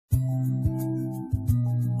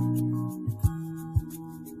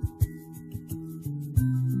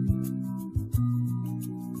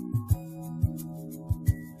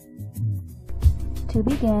To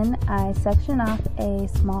begin, I section off a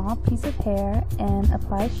small piece of hair and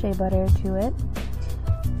apply shea butter to it.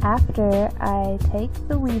 After, I take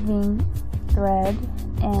the weaving thread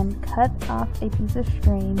and cut off a piece of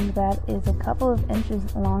string that is a couple of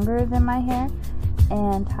inches longer than my hair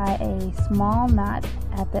and tie a small knot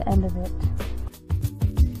at the end of it.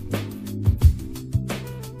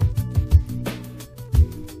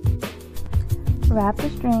 Wrap the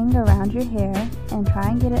string around your hair and try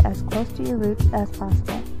and get it as close to your roots as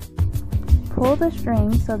possible. Pull the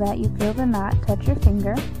string so that you feel the knot touch your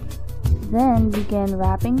finger. Then begin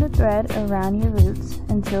wrapping the thread around your roots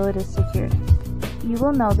until it is secured. You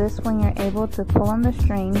will know this when you're able to pull on the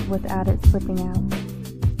string without it slipping out.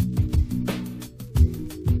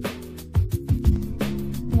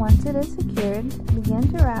 Once it is secured, begin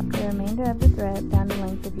to wrap the remainder of the thread down the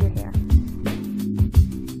length of your hair.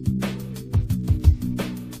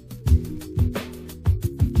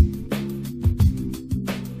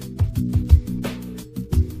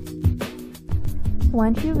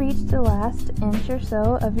 Once you reach the last inch or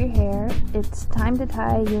so of your hair, it's time to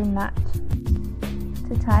tie your knot.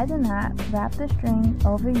 To tie the knot, wrap the string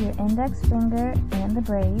over your index finger and the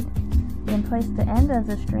braid, then place the end of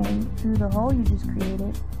the string through the hole you just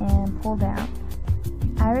created and pull down.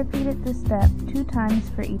 I repeated this step 2 times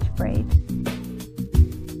for each braid.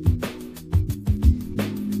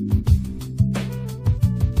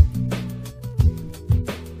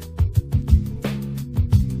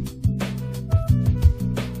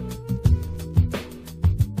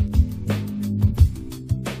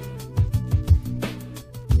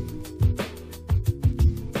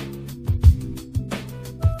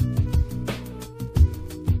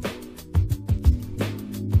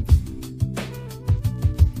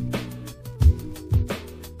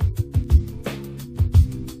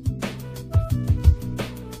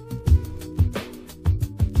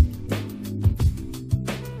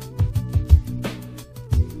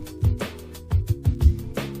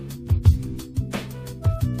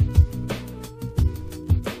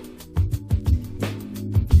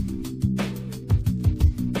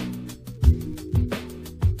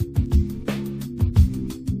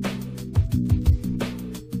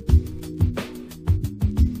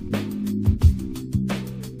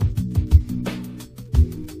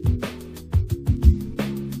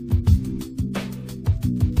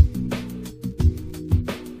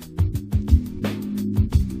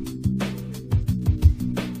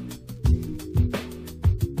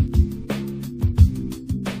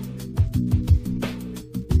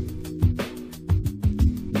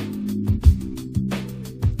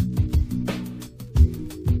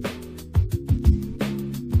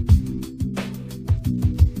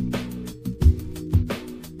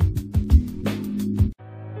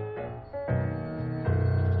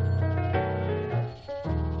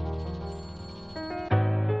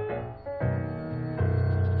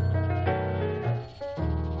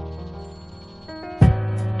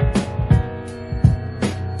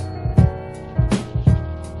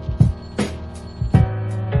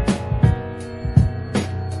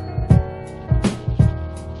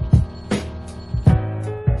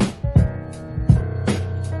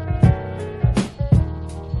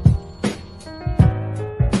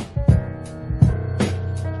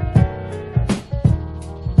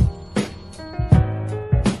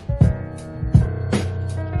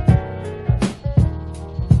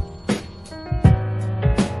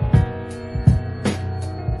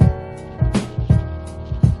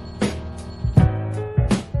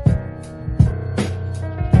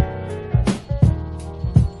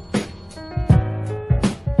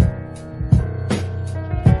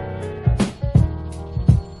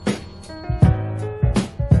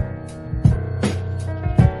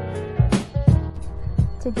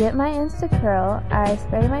 To get my insta curl, I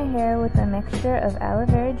spray my hair with a mixture of aloe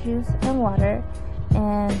vera juice and water,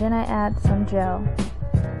 and then I add some gel.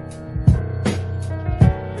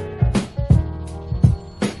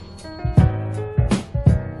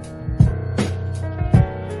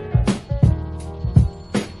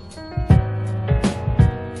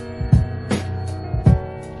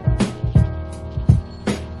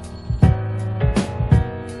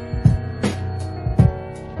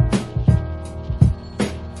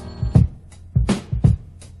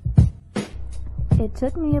 It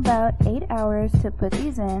took me about 8 hours to put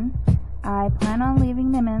these in. I plan on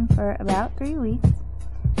leaving them in for about 3 weeks.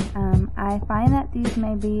 I find that these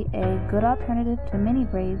may be a good alternative to mini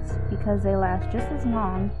braids because they last just as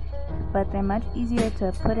long, but they're much easier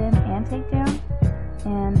to put in and take down.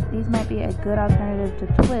 and these might be a good alternative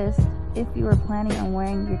to twists if you were planning on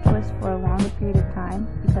wearing your twists for a longer period of time,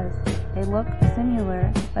 because they look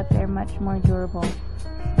similar but they're much more durable.